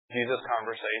Jesus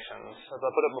Conversations. As I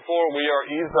put it before, we are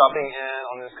eavesdropping in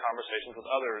on these conversations with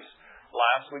others.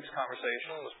 Last week's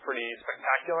conversation was pretty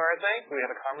spectacular, I think. We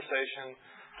had a conversation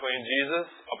between Jesus,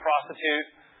 a prostitute,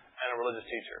 and a religious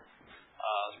teacher.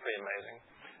 It was pretty amazing.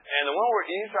 And the one we're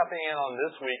eavesdropping in on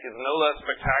this week is no less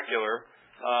spectacular,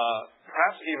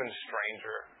 perhaps even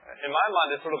stranger. In my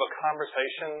mind, it's sort of a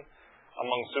conversation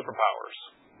among superpowers.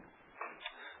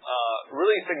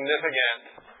 Really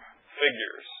significant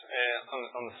figures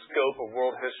on the scope of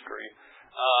world history.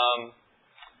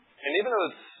 And even though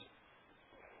it's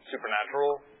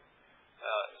supernatural,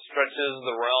 stretches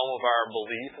the realm of our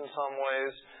belief in some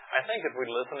ways, I think if we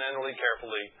listen in really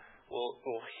carefully,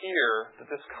 we'll hear that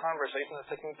this conversation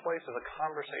that's taking place is a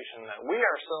conversation that we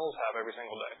ourselves have every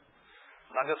single day.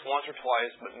 Not just once or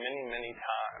twice, but many, many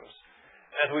times.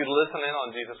 As we listen in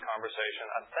on Jesus' conversation,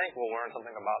 I think we'll learn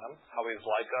something about him, how he's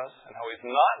like us and how he's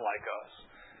not like us,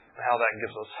 and how that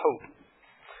gives us hope.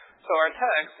 So our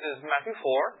text is Matthew 4.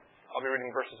 I'll be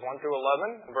reading verses 1 through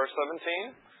 11 and verse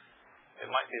 17. It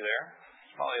might be there.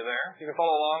 It's probably there. You can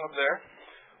follow along up there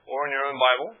or in your own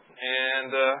Bible.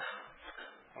 And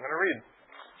I'm going to read.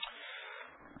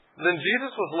 Then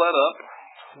Jesus was led up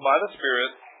by the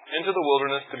Spirit into the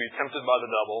wilderness to be tempted by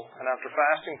the devil, and after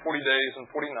fasting 40 days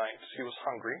and 40 nights, he was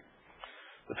hungry.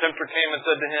 The tempter came and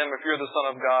said to him, "If you're the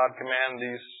Son of God, command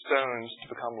these stones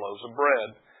to become loaves of bread."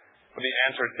 But he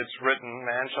answered, "It's written,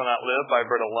 man shall not live by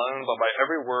bread alone, but by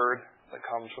every word that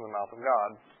comes from the mouth of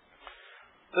God."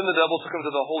 Then the devil took him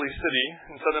to the holy city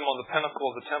and set him on the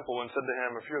pinnacle of the temple and said to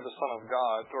him, "If you're the Son of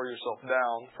God, throw yourself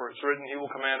down, for it's written, he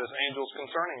will command his angels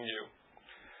concerning you.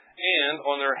 And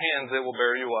on their hands they will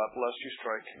bear you up, lest you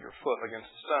strike your foot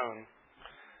against a stone."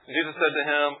 And Jesus said to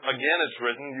him, "Again it's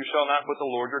written, you shall not put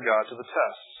the Lord your God to the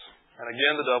test." And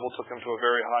again the devil took him to a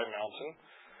very high mountain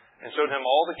and showed him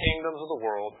all the kingdoms of the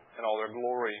world and all their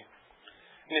glory.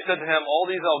 And he said to him, "All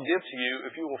these I'll give to you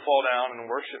if you will fall down and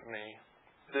worship me."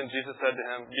 Then Jesus said to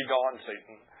him, "Begone,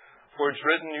 Satan, for it's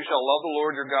written, you shall love the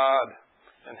Lord your God,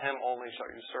 and him only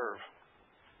shall you serve."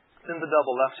 Then the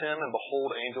devil left him, and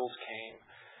behold, angels came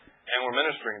and were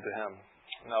ministering to him.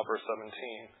 Now verse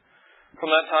 17. From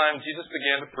that time Jesus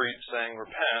began to preach, saying,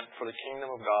 "Repent, for the kingdom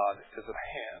of God is at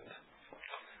hand."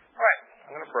 All right,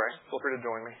 I'm going to pray. Feel free to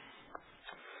join me.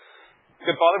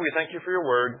 Good Father, we thank you for your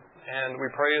word, and we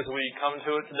pray as we come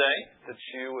to it today that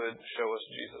you would show us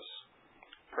Jesus.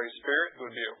 Pray, Spirit, you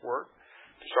would be at work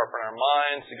to sharpen our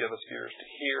minds, to give us ears to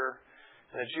hear,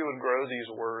 and that you would grow these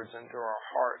words into our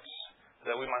hearts,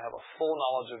 that we might have a full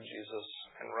knowledge of Jesus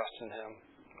and rest in him.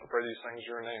 I pray these things in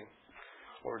your name,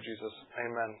 Lord Jesus.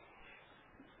 Amen.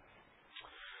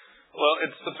 Well,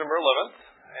 it's September 11th,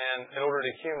 and in order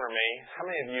to humor me, how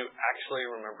many of you actually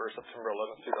remember September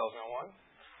 11th, 2001?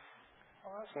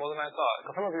 Well, that's more than I thought.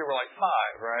 Because some of you were like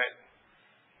 5, right?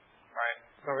 Right?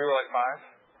 Some of you were like 5?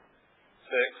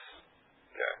 6?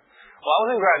 Okay. Well, I was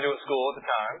in graduate school at the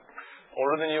time,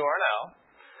 older than you are now,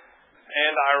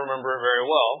 and I remember it very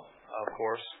well, of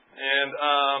course.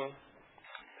 And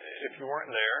if you weren't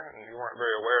there and you weren't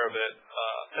very aware of it,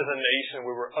 as a nation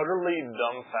we were utterly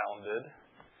dumbfounded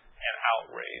and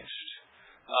outraged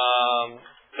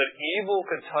that evil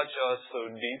could touch us so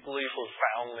deeply,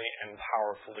 profoundly, and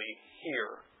powerfully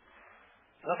here.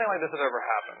 Nothing like this had ever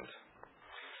happened.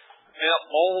 And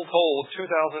all told,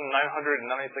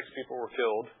 2,996 people were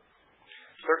killed.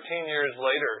 13 years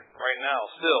later, right now,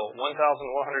 still,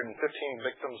 1,115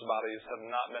 victims' bodies have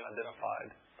not been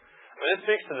identified. I mean, it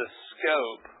speaks to the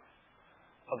scope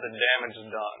of the damage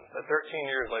done. That 13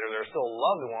 years later, there are still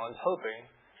loved ones hoping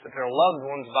that their loved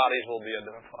ones' bodies will be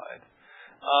identified.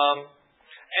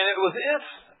 And it was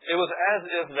as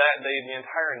if that day the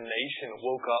entire nation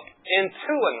woke up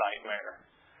into a nightmare.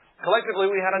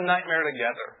 Collectively, we had a nightmare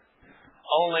together.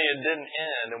 Only it didn't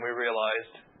end, and we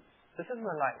realized, this isn't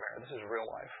a nightmare. This is real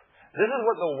life. This is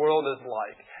what the world is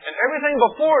like. And everything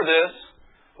before this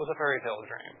was a fairy tale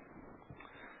dream.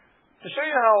 To show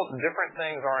you how different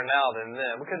things are now than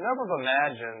then, we could never have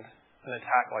imagined an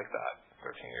attack like that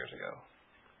 13 years ago.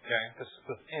 Okay? This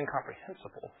was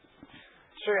incomprehensible.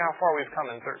 To show you how far we've come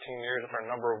in 13 years of our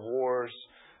number of wars,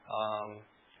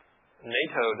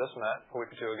 NATO just met a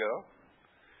week or two ago.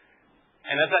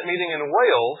 And at that meeting in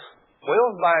Wales,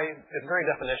 by its very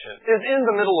definition, is in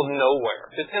the middle of nowhere.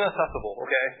 It's inaccessible,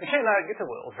 okay? You can't get to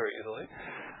Wales very easily.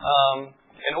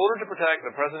 In order to protect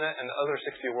the president and the other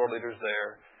 60 world leaders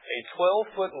there, a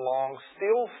 12-foot long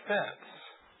steel fence,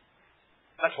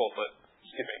 not 12 foot,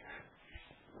 excuse me,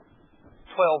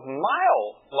 12-mile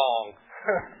long.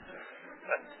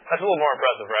 That's a little more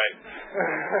impressive, right?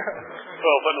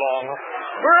 12 foot long.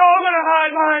 We're all going to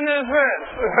hide behind this fence.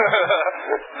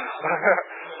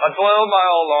 A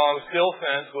 12-mile-long steel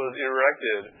fence was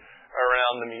erected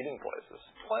around the meeting places.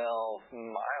 12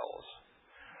 miles.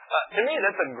 To me,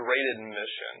 that's a great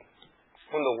admission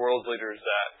from the world's leaders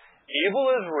that evil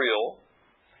is real,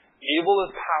 evil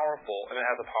is powerful, and it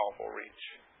has a powerful reach.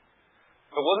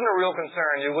 If it wasn't a real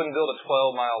concern, you wouldn't build a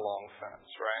 12-mile-long fence,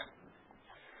 right?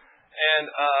 And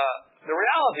the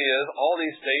reality is, all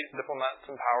these state diplomats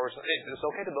and powers, it's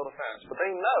okay to build a fence, but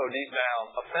they know deep down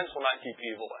a fence will not keep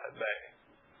evil at bay.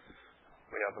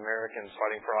 We have Americans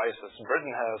fighting for ISIS.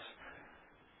 Britain has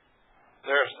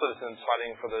their citizens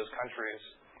fighting for those countries.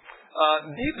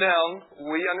 Deep down,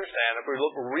 we understand, if we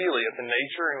look really at the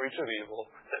nature and reach of evil,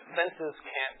 that fences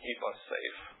can't keep us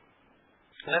safe.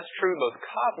 And that's true both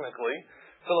cosmically,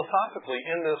 philosophically,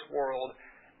 in this world,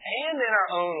 and in our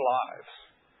own lives.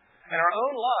 In our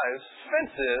own lives,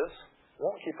 fences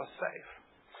won't keep us safe.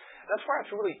 That's why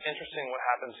it's really interesting what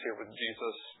happens here with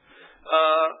Jesus.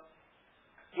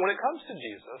 When it comes to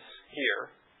Jesus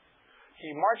here,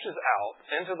 he marches out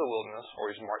into the wilderness,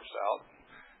 or he's marched out,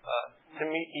 to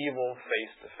meet evil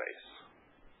face to face.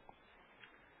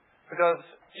 Because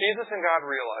Jesus and God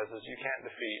realizes you can't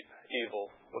defeat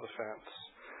evil with a fence.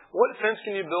 What fence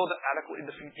can you build to adequately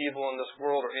defeat evil in this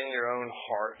world or in your own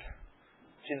heart?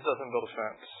 Jesus doesn't build a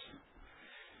fence.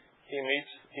 He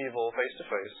meets evil face to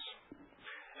face.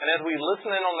 And as we listen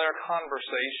in on their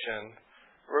conversation,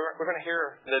 we're going to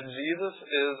hear that Jesus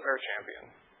is our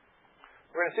champion.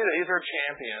 We're going to see that he's our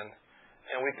champion,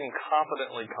 and we can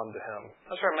confidently come to him.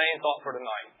 That's our main thought for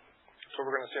tonight. That's what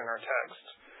we're going to see in our text.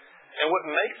 And what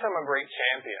makes him a great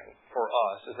champion for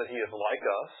us is that he is like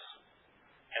us,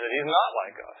 and that he's not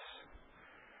like us.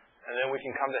 And then we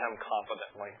can come to him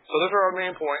confidently. So those are our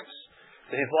main points.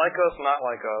 That he's like us, not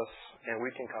like us, and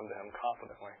we can come to him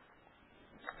confidently.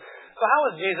 So how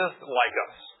is Jesus like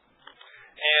us?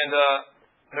 And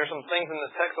there's some things in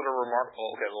this text that are remarkable.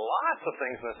 Okay, lots of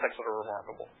things in this text that are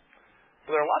remarkable.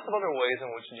 But there are lots of other ways in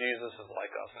which Jesus is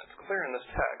like us, and it's clear in this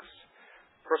text.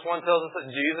 Verse 1 tells us that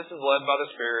Jesus is led by the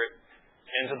Spirit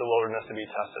into the wilderness to be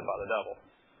tested by the devil.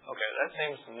 Okay, that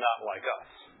seems not like us.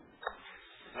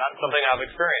 Not something I've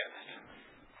experienced.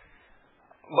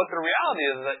 But the reality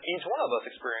is that each one of us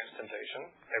experiences temptation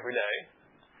every day.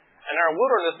 And our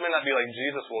wilderness may not be like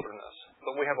Jesus' wilderness,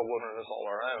 but we have a wilderness all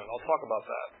our own. I'll talk about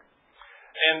that.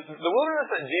 And the wilderness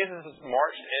that Jesus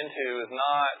marched into is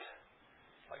not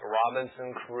like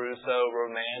Robinson Crusoe,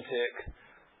 romantic,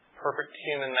 perfect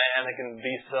human man that can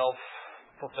be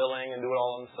self-fulfilling and do it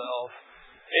all himself.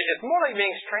 It's more like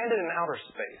being stranded in outer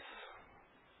space.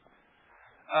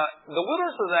 The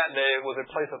wilderness of that day was a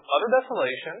place of utter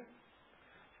desolation.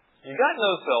 You got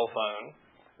no cell phone.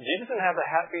 Jesus didn't have the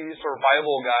happy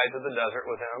survival guide to the desert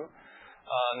with him.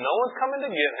 No one's coming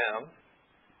to get him.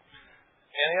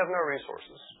 And he has no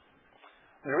resources.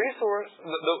 The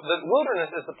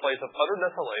wilderness is the place of utter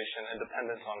desolation and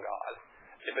dependence on God.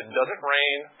 If it doesn't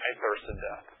rain, I thirst to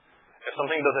death. If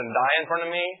something doesn't die in front of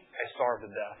me, I starve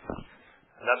to death.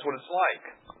 And that's what it's like.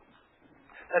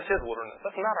 That's his wilderness.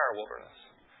 That's not our wilderness.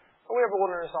 But we have a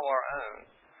wilderness all our own,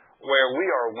 where we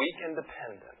are weak and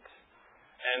dependent,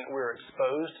 and we're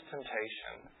exposed to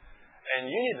temptation. And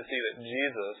you need to see that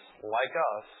Jesus, like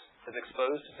us, is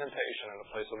exposed to temptation in a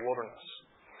place of wilderness.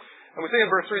 And we see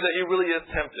in verse 3 that he really is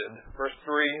tempted. Verse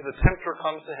 3, the tempter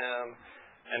comes to him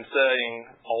and saying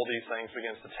all these things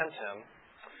begins to tempt him.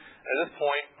 At this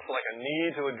point, it's like a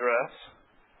need to address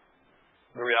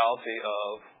the reality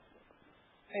of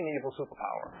an evil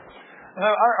superpower. I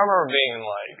remember being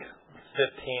like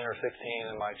 15 or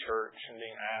 16 in my church and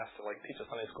being asked to teach a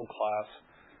Sunday school class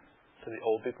to the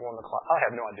old people in the class. I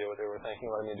have no idea what they were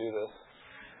thinking letting me do this.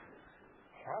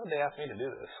 Why would they ask me to do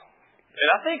this? And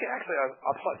I think actually I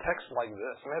put a text like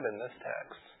this. It may have been this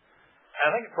text. And I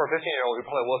think for a 15-year-old who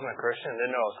probably wasn't a Christian and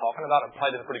didn't know what I was talking about, I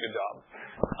probably did a pretty good job.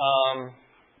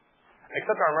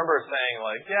 Except I remember saying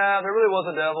yeah, there really was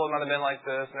a devil. It might have been like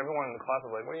this. And everyone in the class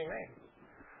was like, what do you mean?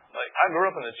 I grew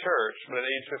up in the church, but at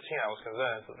age 15 I was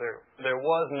convinced that there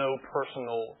was no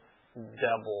personal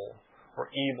devil or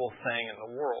evil thing in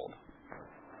the world.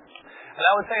 And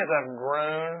I would say as I've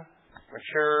grown,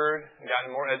 matured, and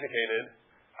gotten more educated,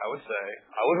 I would say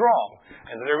I was wrong.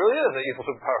 And that there really is an evil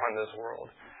superpower in this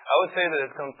world. I would say that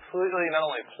it's completely not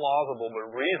only plausible,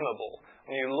 but reasonable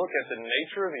when you look at the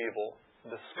nature of evil,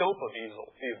 the scope of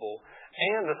evil,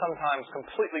 and the sometimes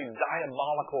completely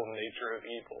diabolical nature of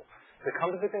evil, to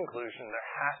come to the conclusion there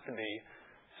has to be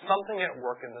something at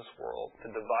work in this world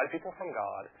to divide people from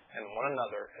God and one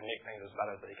another and make things as bad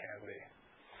as they can be.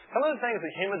 Some of the things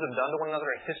that humans have done to one another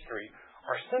in history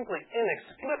are simply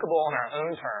inexplicable on our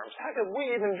own terms. How could we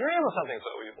even dream of something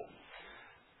so evil?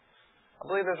 I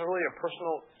believe there's really a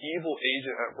personal evil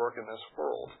agent at work in this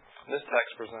world. This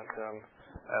text presents him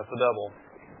as the devil.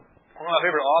 One of my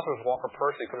favorite authors, Walker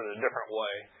Percy, put it a different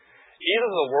way. Either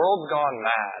the world's gone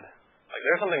mad, like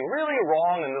there's something really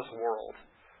wrong in this world,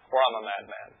 or I'm a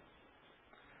madman.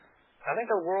 I think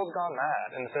the world's gone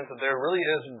mad in the sense that there really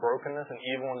is brokenness and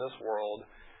evil in this world,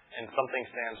 and something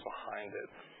stands behind it.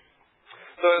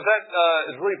 So if that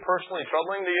is really personally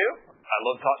troubling to you, I'd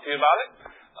love to talk to you about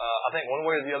it. I think one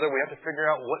way or the other we have to figure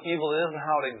out what evil is and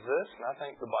how it exists, and I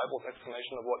think the Bible's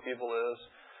explanation of what evil is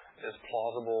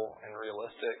plausible and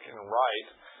realistic and right,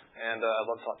 and I'd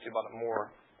love to talk to you about it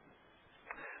more.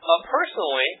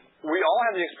 Personally, we all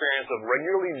have the experience of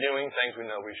regularly doing things we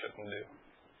know we shouldn't do,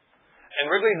 and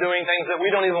regularly doing things that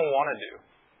we don't even want to do.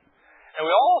 And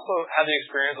we also have the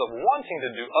experience of wanting to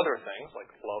do other things, like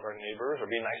love our neighbors or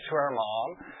be nice to our mom,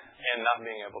 and not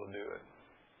being able to do it.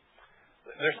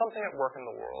 There's something at work in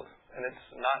the world, and it's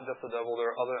not just the devil,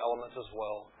 there are other elements as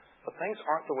well. But things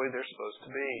aren't the way they're supposed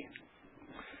to be.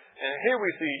 And here we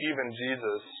see even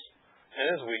Jesus, in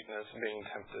his weakness, being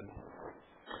tempted.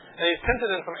 And he's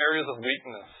tempted in some areas of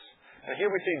weakness. And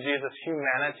here we see Jesus'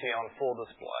 humanity on full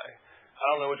display. I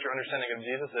don't know what your understanding of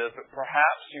Jesus is, but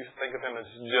perhaps you think of him as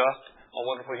just a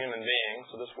wonderful human being,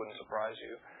 so this wouldn't surprise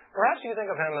you. Perhaps you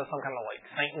think of him as some kind of like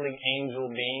saintly angel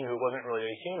being who wasn't really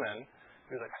a human.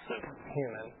 He was like a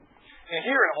human. And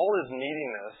here in all his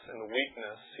neediness and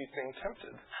weakness, he's being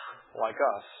tempted, like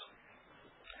us.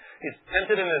 He's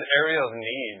tempted in an area of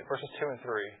need. Verses 2 and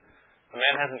 3. The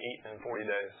man hasn't eaten in 40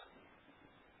 days.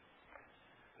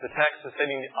 The text is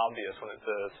stating the obvious when it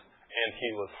says, and he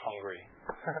was hungry.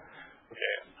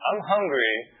 Okay, I'm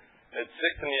hungry at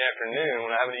 6 in the afternoon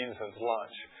when I haven't eaten since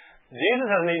lunch. Jesus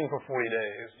hasn't eaten for 40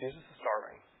 days. Jesus is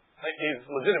starving. Like, he's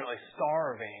legitimately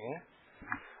starving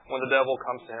when the devil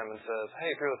comes to him and says,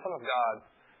 hey, if you're the Son of God,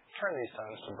 turn these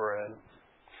stones to bread.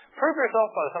 Prove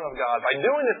yourself by the Son of God by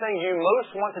doing the thing you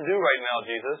most want to do right now,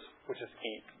 Jesus, which is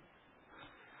eat.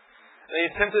 And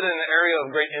he's tempted in an area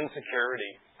of great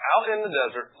insecurity. Out in the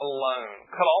desert, alone,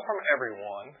 cut off from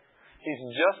everyone. He's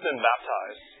just been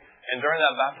baptized. And during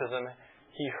that baptism,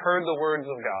 he heard the words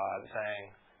of God saying,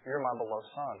 you're my beloved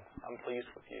Son. I'm pleased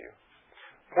with you.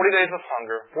 40 days of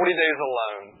hunger, 40 days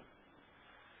alone.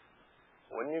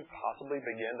 Wouldn't you possibly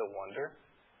begin to wonder,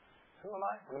 who am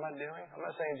I? What am I doing? I'm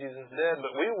not saying Jesus did,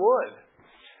 but we would.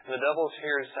 And the devil's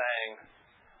here saying,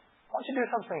 why don't you do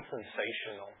something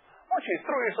sensational? Why don't you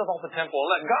throw yourself off the temple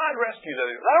and let God rescue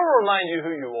you? That'll remind you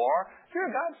who you are.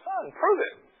 You're God's Son. Prove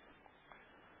it.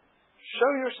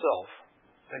 Show yourself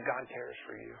that God cares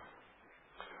for you.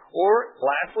 Or,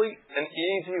 lastly, an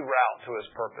easy route to his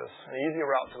purpose, an easy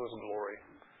route to his glory.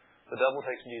 The devil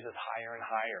takes Jesus higher and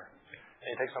higher. And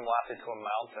he takes him lastly to a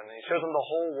mountain, and he shows him the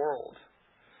whole world.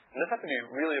 And this has to be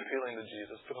really appealing to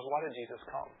Jesus, because why did Jesus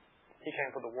come? He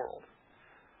came for the world.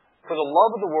 For the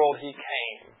love of the world, he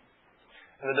came.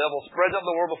 And the devil spreads out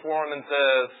the world before him and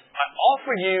says, I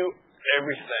offer you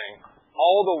everything,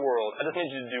 all the world. I just need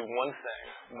you to do one thing,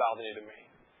 bow the knee to me.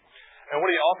 And what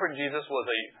he offered Jesus was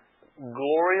a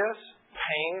glorious,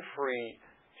 pain-free,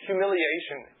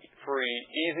 humiliation-free,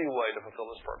 easy way to fulfill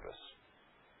his purpose.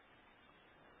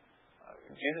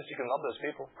 Jesus, you can love those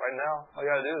people right now. All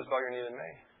you got to do is bow your knee to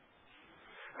me.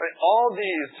 Right? All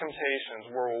these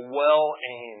temptations were well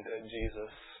aimed at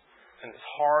Jesus in his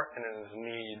heart and in his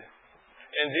need.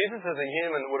 And Jesus, as a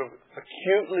human, would have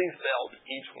acutely felt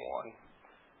each one.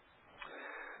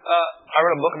 I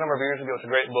read a book a number of years ago. It's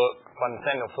a great book by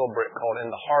Nathaniel Philbrick called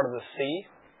In the Heart of the Sea,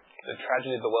 The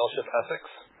Tragedy of the Whale Ship Essex.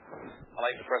 I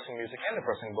like depressing music and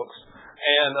depressing books.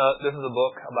 And this is a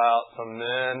book about some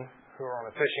men who were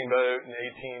on a fishing boat in the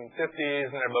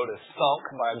 1850s, and their boat is sunk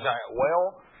by a giant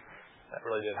whale. That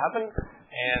really did happen.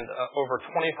 And over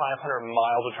 2,500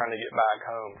 miles of trying to get back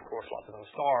home. Of course, lots of them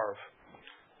starve.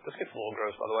 This gets a little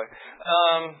gross, by the way.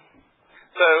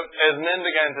 So as men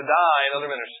began to die and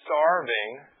other men are starving,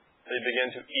 they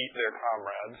begin to eat their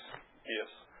comrades.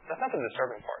 Yes. That's not the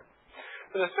disturbing part.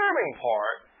 The disturbing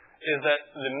part is that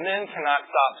the men cannot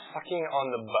stop sucking on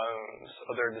the bones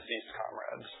of their deceased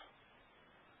comrades.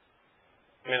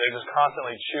 I mean, they're just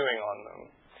constantly chewing on them.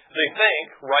 They think,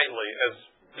 rightly, as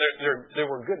they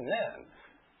were good men,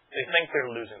 they think they're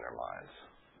losing their minds.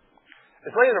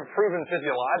 It's later proven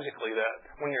physiologically that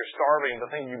when you're starving,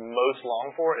 the thing you most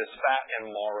long for is fat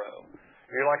and marrow.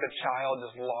 You're like a child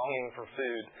just longing for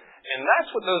food. And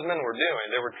that's what those men were doing.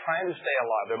 They were trying to stay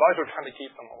alive. Their bodies were trying to keep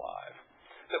them alive.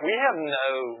 But we have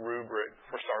no rubric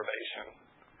for starvation.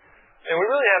 And we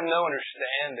really have no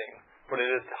understanding what it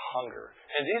is to hunger.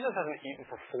 And Jesus hasn't eaten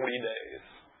for 40 days.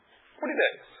 40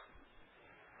 days.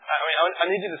 I mean, I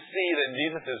need you to see that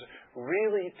Jesus is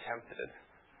really tempted.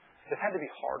 It had to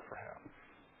be hard for him.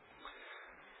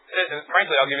 And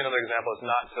frankly, I'll give you another example. It's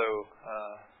not so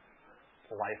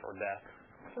life or death.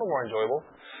 It's a little more enjoyable.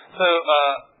 So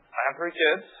I have 3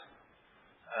 kids,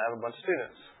 and I have a bunch of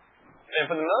students. And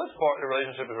for the most part, the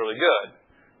relationship is really good.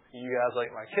 You guys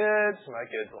like my kids like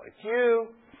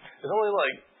you. There's only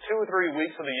like 2 or 3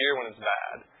 weeks of the year when it's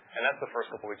bad, and that's the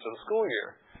first couple weeks of the school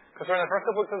year. Because during the first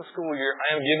couple weeks of the school year,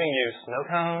 I am giving you snow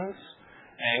cones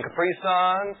and Capri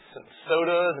Suns and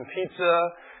sodas and pizza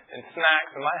and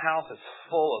snacks, and my house is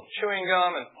full of chewing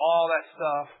gum and all that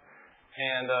stuff.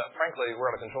 And frankly,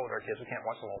 we're out of control with our kids. We can't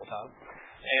watch them all the time.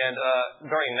 And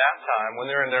during nap time, when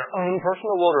they're in their own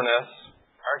personal wilderness,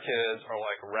 our kids are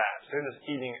like rats. They're just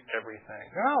eating everything.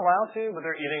 They're not allowed to, but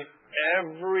they're eating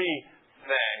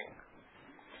everything.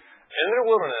 In their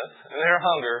wilderness, in their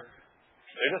hunger,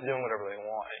 they're just doing whatever they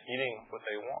want, eating what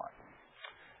they want.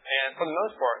 And for the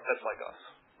most part, that's like us.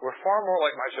 We're far more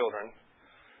like my children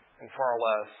and far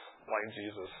less like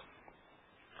Jesus.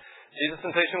 Jesus'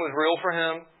 temptation was real for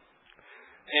him.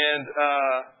 And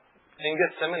in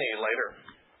Gethsemane later,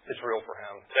 it's real for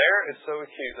him. There, it's so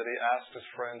acute that he asked his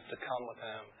friends to come with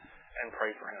him and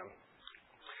pray for him.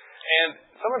 And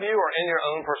some of you are in your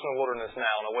own personal wilderness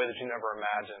now in a way that you never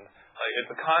imagined. Like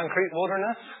it's a concrete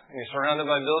wilderness, and you're surrounded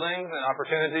by buildings and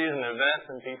opportunities and events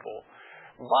and people.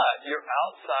 But you're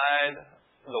outside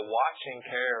the watching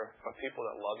care of people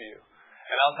that love you,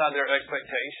 and outside their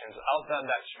expectations, outside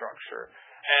that structure.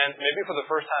 And maybe for the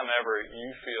first time ever, you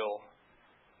feel,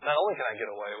 not only can I get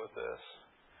away with this,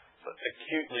 but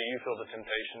acutely you feel the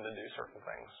temptation to do certain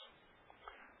things.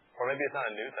 Or maybe it's not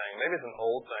a new thing. Maybe it's an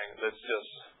old thing that's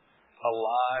just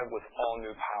alive with all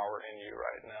new power in you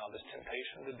right now, this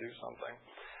temptation to do something.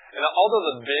 And although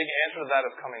the big answer to that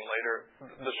is coming later,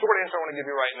 the short answer I want to give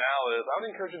you right now is I would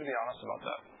encourage you to be honest about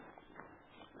that.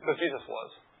 Because Jesus was.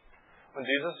 When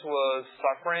Jesus was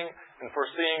suffering and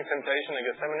foreseeing temptation in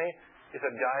Gethsemane, he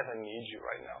said, guys, I need you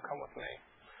right now. Come with me.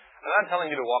 I'm not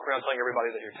telling you to walk around telling everybody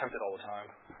that you're tempted all the time.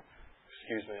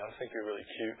 Excuse me, I think you're really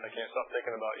cute. I can't stop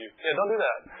thinking about you. Yeah, don't do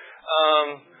that.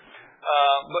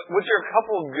 But with your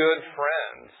couple good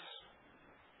friends,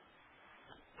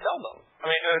 tell them. I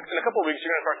mean, in a couple of weeks,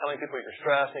 you're going to start telling people you're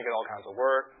stressed and you get all kinds of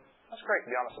work. That's great.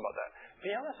 Be honest about that.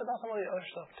 Be honest about some of the other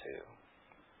stuff, too.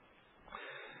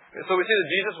 And so we see that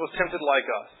Jesus was tempted like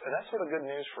us, and that's sort of good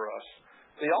news for us.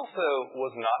 He also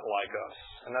was not like us,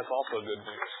 and that's also good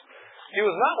news. He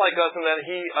was not like us in that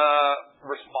he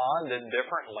responded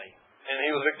differently, and he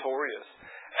was victorious.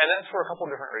 And that's for a couple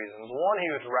of different reasons. One, he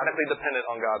was radically dependent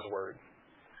on God's Word.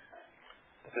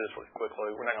 Let's do this really quickly.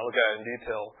 We're not going to look at it in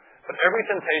detail. But every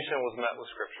temptation was met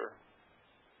with Scripture.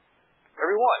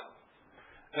 Every one.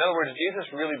 In other words,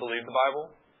 Jesus really believed the Bible,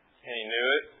 and he knew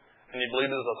it, and he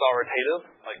believed it was authoritative,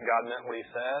 like God meant what he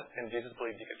said, and Jesus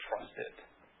believed he could trust it.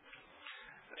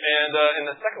 And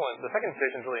the second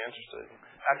temptation is really interesting.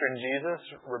 After Jesus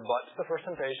rebuts the first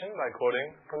temptation by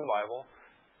quoting from the Bible,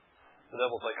 the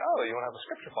devil's like, oh, you want to have a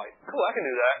Scripture fight? Cool, I can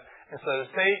do that. And so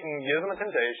Satan gives him a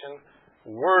temptation,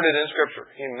 worded in Scripture.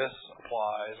 He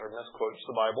misapplies or misquotes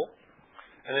the Bible.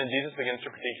 And then Jesus begins to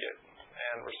critique it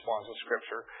and responds with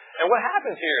Scripture. And what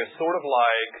happens here is sort of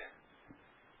like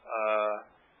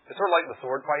the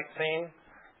sword fight scene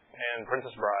in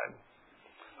Princess Bride.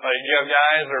 Like you have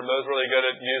guys that are both really good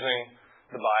at using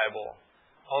the Bible.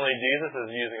 Only Jesus is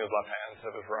using his left hand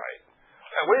instead of his right.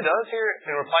 And what he does here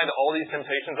in replying to all these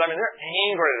temptations, I mean, they're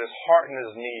angry at his heart and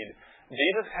his need.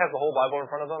 Jesus has the whole Bible in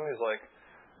front of him. He's like,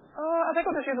 I think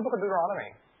I'll just use the book of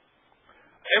Deuteronomy.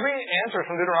 Every answer is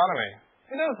from Deuteronomy.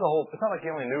 He knows the whole, it's not like he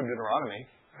only knew Deuteronomy.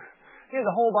 He has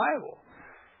the whole Bible.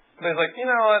 But he's like, you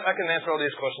know what, I can answer all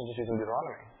these questions just using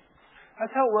Deuteronomy.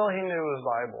 That's how well he knew his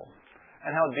Bible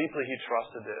and how deeply he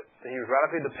trusted it. That he was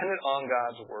radically dependent on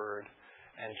God's Word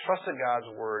and trusted God's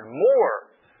Word more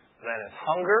than his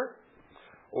hunger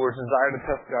or his desire to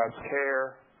test God's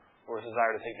care or his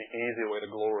desire to take the easy way to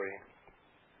glory.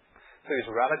 So he's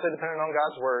radically dependent on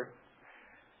God's Word.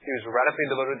 He was radically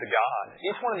devoted to God.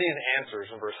 Each one of these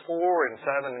answers in verse 4 and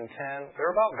 7 and 10,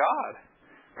 they're about God.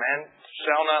 Man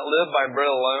shall not live by bread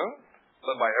alone,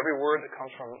 but by every word that comes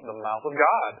from the mouth of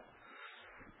God.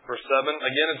 Verse 7,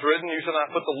 again it's written, you shall not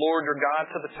put the Lord your God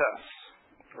to the test.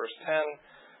 Verse 10,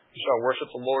 you shall worship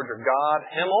the Lord your God,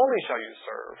 him only shall you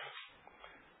serve.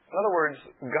 In other words,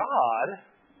 God,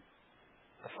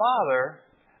 the Father,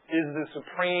 is the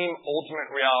supreme ultimate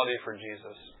reality for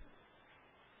Jesus.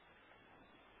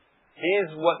 He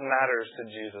is what matters to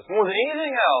Jesus. More than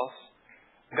anything else,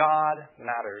 God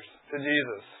matters to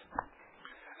Jesus.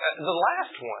 The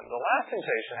last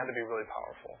temptation had to be really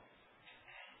powerful.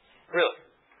 Really.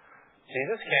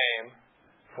 Jesus came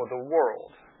for the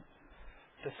world.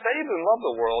 To save and love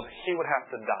the world, he would have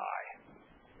to die.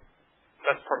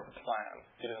 That's part of the plan.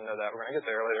 If you didn't know that, we're going to get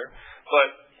there later. But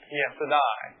he has to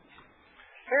die.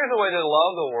 Here's a way to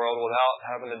love the world without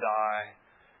having to die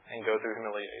and go through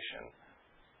humiliation.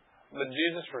 But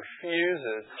Jesus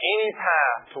refuses any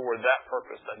path toward that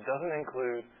purpose that doesn't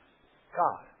include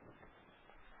God.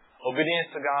 Obedience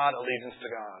to God, allegiance to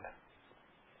God.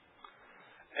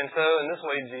 And so, in this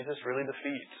way, Jesus really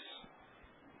defeats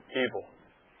evil.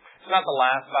 It's not the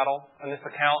last battle in this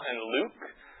account in Luke.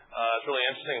 It's really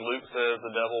interesting. Luke says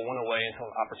the devil went away until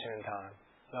an opportune time.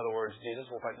 In other words, Jesus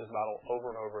will fight this battle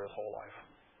over and over his whole life.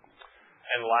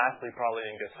 And lastly, probably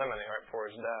in Gethsemane, right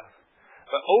before his death.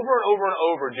 But over and over and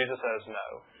over, Jesus says no.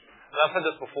 And I've said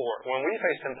this before. When we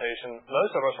face temptation,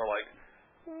 most of us are like,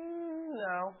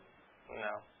 no.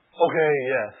 Okay,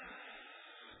 yes.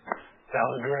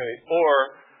 Sounds great. Or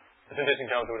the temptation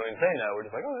comes and we don't even say no. We're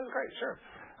just like, oh, that's great, sure.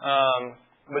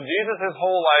 But Jesus, his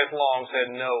whole life long, said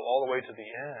no all the way to the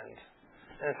end.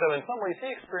 And so in some ways,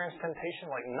 he experienced temptation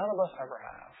like none of us ever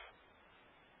have.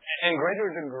 In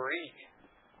greater degree.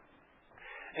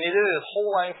 And he did it his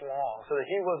whole life long so that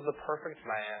he was the perfect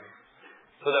man.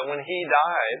 So that when he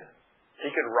died, he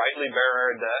could rightly bear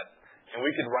our debt and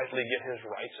we could rightly get his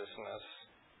righteousness.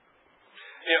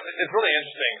 You know, it's really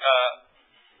interesting.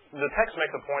 The text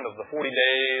makes a point of the 40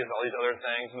 days, all these other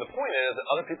things. And the point is that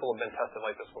other people have been tested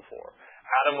like this before.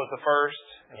 Adam was the first,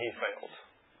 and he failed.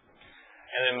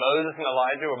 And then Moses and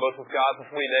Elijah were both with God for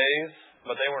 40 days,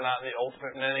 but they were not the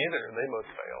ultimate men either. They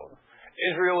both failed.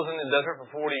 Israel was in the desert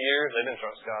for 40 years. They didn't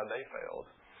trust God. They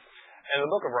failed. And the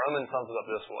book of Romans sums it up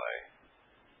this way.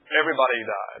 Everybody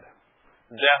died.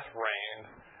 Death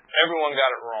reigned. Everyone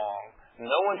got it wrong.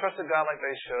 No one trusted God like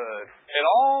they should. It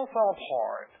all fell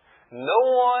apart. No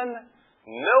one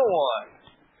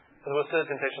has withstood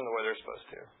temptation the way they're supposed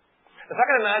to. If I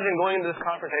can imagine going into this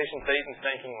confrontation, Satan's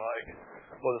thinking like,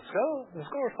 well, the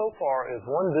score so far is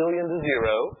 1 billion to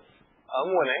 0.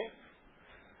 I'm winning.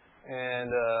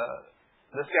 And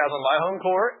this guy's on my home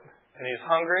court, and he's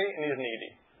hungry, and he's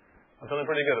needy. I'm feeling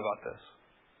pretty good about this.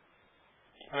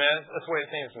 I mean, that's the way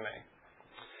it seems to me.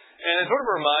 And it sort of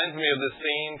reminds me of this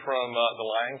scene from The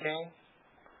Lion King,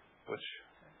 which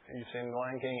you've seen The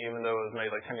Lion King, even though it was made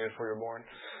like 10 years before you were born.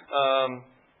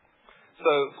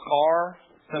 So Scar,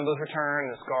 Simba's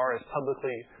return, and Scar has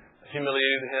publicly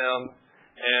humiliated him,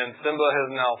 and Simba has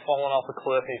now fallen off the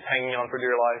cliff, and he's hanging on for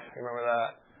dear life. You remember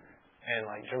that? And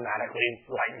like dramatically,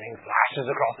 lightning flashes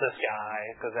across the sky,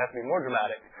 because it has to be more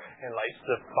dramatic, and lights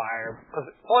the fire. Because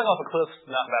falling off a cliff's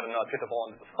not bad enough. You have to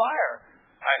fall into the fire.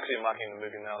 I actually am mocking the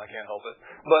movie now, and I can't help it.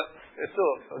 But it's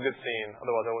still a good scene.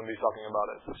 Otherwise, I wouldn't be talking about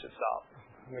it. So we should stop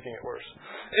making it worse.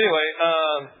 Anyway,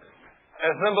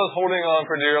 as Simba's holding on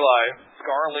for dear life,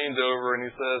 Scar leans over and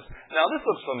he says, now this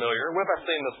looks familiar. Where have I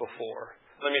seen this before?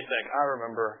 Let me think. I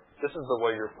remember. This is the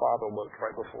way your father looked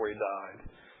right before he died.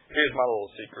 Here's my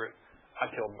little secret. I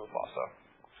killed Mufasa.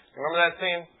 Remember that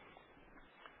scene?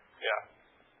 Yeah.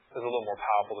 It's a little more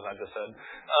powerful than I just said.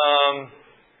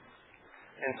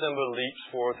 And Simba leaps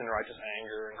forth in righteous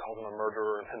anger and calls him a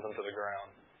murderer and pins him to the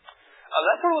ground.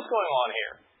 That's sort of what's going on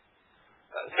here.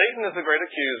 Satan is the great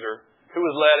accuser who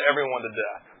has led everyone to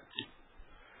death.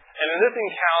 And in this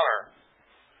encounter,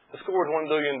 the score is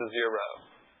 1 billion to 0.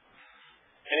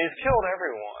 And he's killed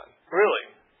everyone. Really.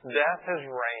 Death has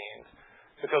reigned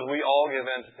because we all give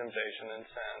in to temptation and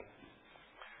sin.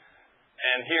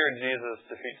 And here Jesus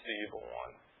defeats the evil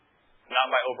one. Not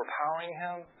by overpowering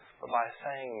him, but by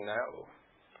saying no.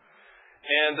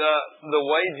 And the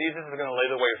way Jesus is going to lay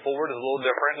the way forward is a little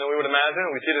different than we would imagine.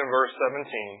 We see it in verse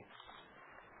 17.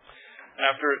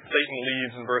 After Satan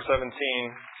leaves in verse 17,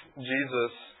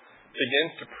 Jesus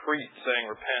begins to preach, saying,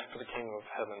 repent, for the kingdom of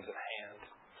heaven is at hand.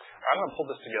 I'm going to pull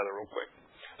this together real quick.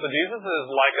 So Jesus is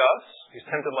like us. He's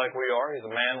tempted like we are. He's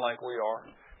a man like we are.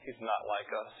 He's not like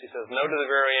us. He says no to the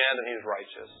very end, and he's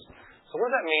righteous. So what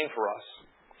does that mean for us?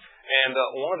 And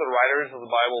one of the writers of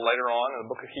the Bible later on in the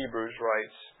book of Hebrews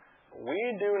writes, we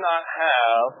do not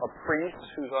have a priest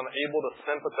who's unable to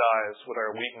sympathize with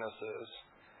our weaknesses.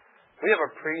 We have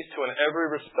a priest who in every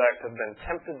respect have been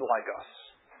tempted like us,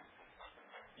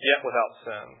 yet without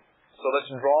sin. So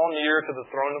let's draw near to the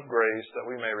throne of grace that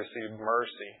we may receive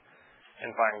mercy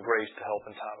and find grace to help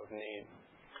in time of need.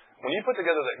 When you put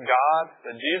together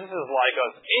that Jesus is like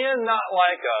us and not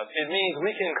like us, it means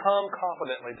we can come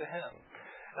confidently to him.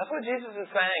 That's what Jesus is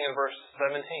saying in verse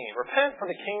 17. Repent, for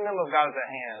the kingdom of God is at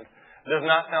hand. Does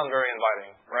not sound very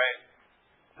inviting, right?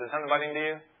 Does it sound inviting to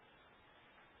you?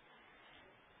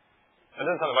 It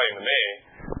doesn't sound inviting to me,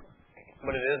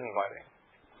 but it is inviting.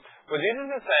 What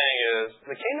Jesus is saying is,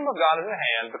 the kingdom of God is at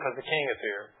hand because the king is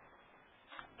here.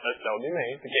 That would be me,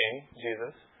 the king,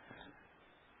 Jesus.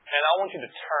 And I want you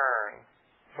to turn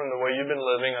from the way you've been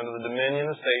living under the dominion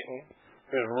of Satan,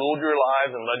 who has ruled your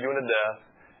lives and led you into death,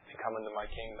 and come into my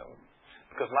kingdom.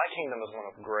 Because my kingdom is one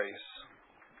of grace.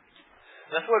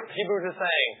 That's what Hebrews is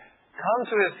saying. Come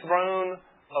to his throne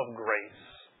of grace.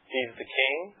 He's the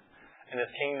king, and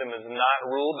his kingdom is not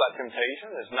ruled by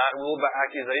temptation, it's not ruled by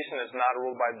accusation, it's not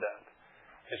ruled by death.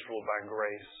 It's ruled by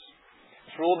grace.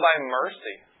 It's ruled by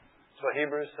mercy. That's what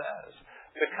Hebrews says.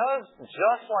 Because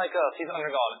just like us, he's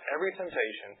undergone every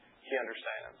temptation, he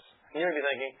understands. And you're going to be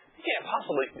thinking, you can't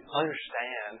possibly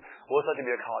understand what it's like to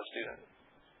be a college student.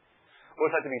 What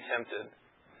it's like to be tempted.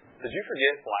 Did you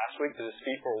forget last week that his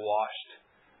feet were washed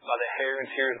by the hair and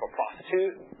tears of a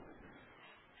prostitute?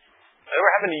 That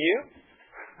ever happened to you?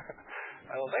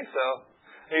 I don't think so.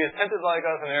 He is tempted like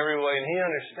us in every way, and he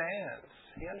understands.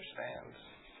 He understands.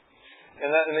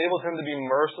 And that enables him to be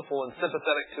merciful and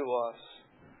sympathetic to us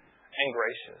and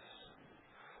gracious.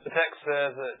 The text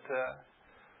says that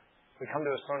we come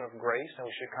to his throne of grace, and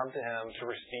we should come to him to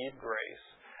receive grace.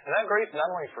 And that grace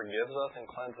not only forgives us and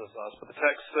cleanses us, but the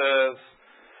text says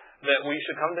that we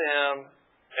should come to him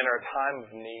in our time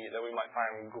of need, that we might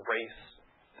find grace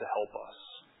to help us.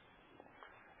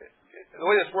 The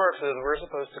way this works is we're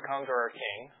supposed to come to our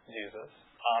King, Jesus,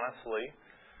 honestly,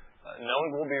 knowing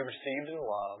we'll be received and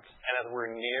loved, and as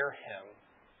we're near him,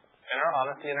 in our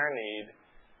honesty and our need,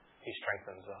 he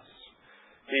strengthens us.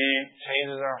 He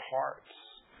changes our hearts.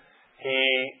 He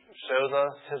shows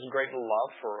us his great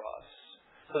love for us,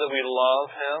 so that we love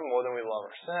him more than we love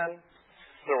our sin,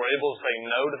 so we're able to say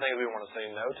no to things we want to say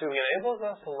no to. He enables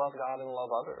us to love God and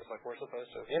love others like we're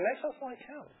supposed to. He makes us like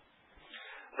him.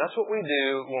 That's what we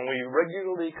do when we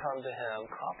regularly come to him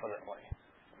confidently.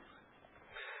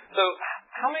 So,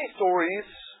 how many stories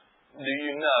do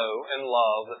you know and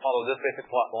love that follow this basic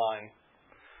plot line?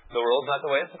 The world's not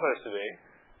the way it's supposed to be.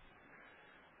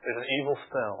 There's an evil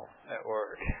spell at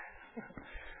work.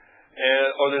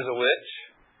 Or there's a witch.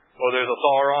 Or there's a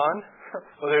Sauron.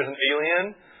 Or there's an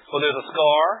alien. Or there's a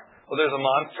Scar. Or there's a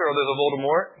monster. Or there's a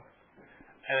Voldemort.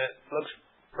 And it looks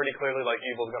pretty clearly like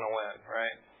evil's going to win,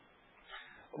 right?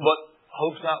 But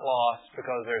hope's not lost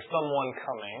because there's someone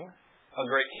coming, a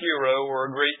great hero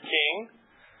or a great king,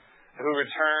 who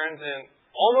returns and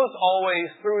almost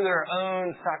always through their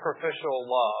own sacrificial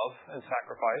love and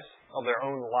sacrifice of their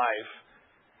own life,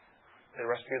 they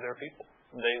rescue their people.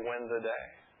 They win the day.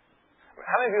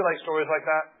 How many of you like stories like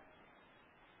that?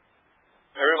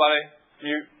 Everybody?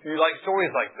 You like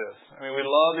stories like this. I mean, we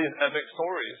love these epic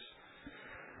stories.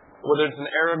 Whether it's an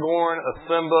Aragorn, a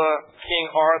Simba, King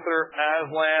Arthur,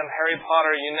 Aslan, Harry Potter,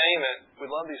 you name it, we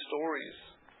love these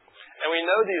stories. And we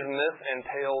know these myths and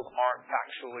tales aren't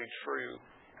factually true.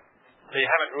 They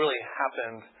haven't really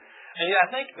happened. And yet I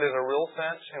think there's a real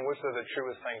sense in which they're the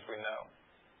truest things we know.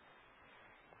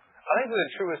 I think they're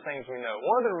the truest things we know.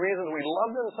 One of the reasons we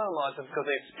love them so much is because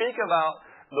they speak about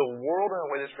the world in a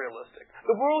way that's realistic.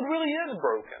 The world really is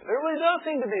broken. There really does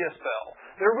seem to be a spell.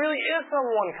 There really is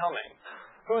someone coming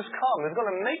who's come, who's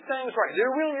going to make things right.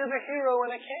 There really is a hero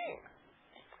and a king.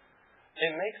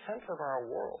 It makes sense of our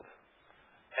world.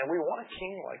 And we want a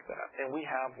king like that, and we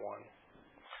have one.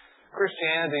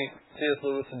 Christianity, C.S.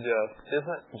 Lewis suggests,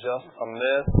 isn't just a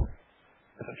myth,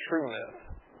 it's a true myth.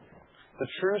 The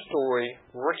true story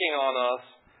working on us,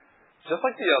 just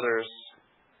like the others,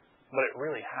 but it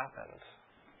really happened.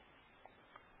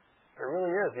 There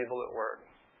really is evil at work.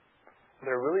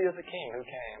 There really is a king who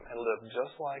came and lived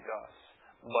just like us,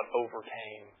 but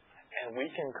overcame. And we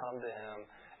can come to him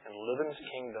and live in his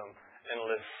kingdom and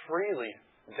live freely,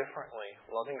 differently,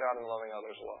 loving God and loving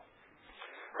others well.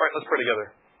 All right, let's pray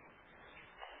together.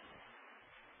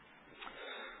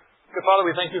 Good Father,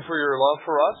 we thank you for your love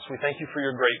for us. We thank you for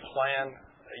your great plan.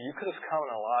 You could have come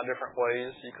in a lot of different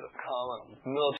ways. You could have come in a military